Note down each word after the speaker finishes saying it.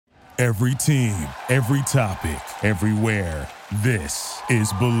Every team, every topic, everywhere. This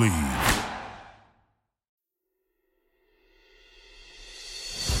is Believe.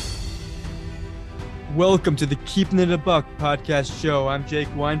 Welcome to the Keeping It a Buck podcast show. I'm Jake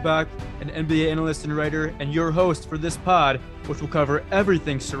Weinbach, an NBA analyst and writer, and your host for this pod, which will cover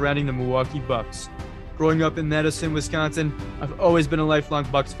everything surrounding the Milwaukee Bucks. Growing up in Madison, Wisconsin, I've always been a lifelong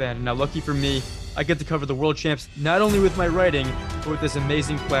Bucks fan, and now lucky for me, I get to cover the world champs not only with my writing, but with this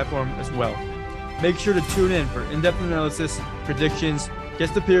amazing platform as well. Make sure to tune in for in-depth analysis, predictions,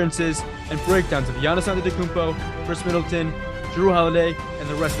 guest appearances, and breakdowns of Giannis Antetokounmpo, Chris Middleton, Drew Holiday, and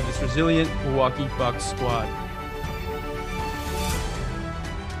the rest of this resilient Milwaukee Bucks squad.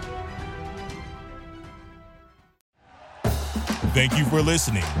 Thank you for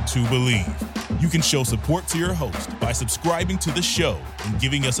listening to Believe. You can show support to your host by subscribing to the show and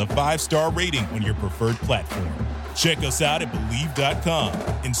giving us a 5-star rating on your preferred platform. Check us out at Believe.com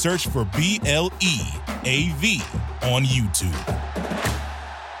and search for BLEAV on YouTube.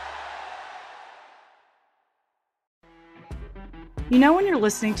 You know when you're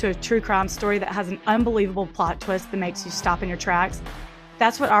listening to a true crime story that has an unbelievable plot twist that makes you stop in your tracks?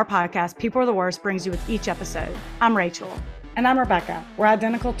 That's what our podcast, People Are the Worst, brings you with each episode. I'm Rachel. And I'm Rebecca. We're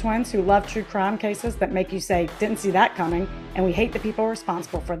identical twins who love true crime cases that make you say, didn't see that coming, and we hate the people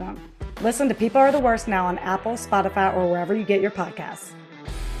responsible for them. Listen to People Are the Worst now on Apple, Spotify, or wherever you get your podcasts.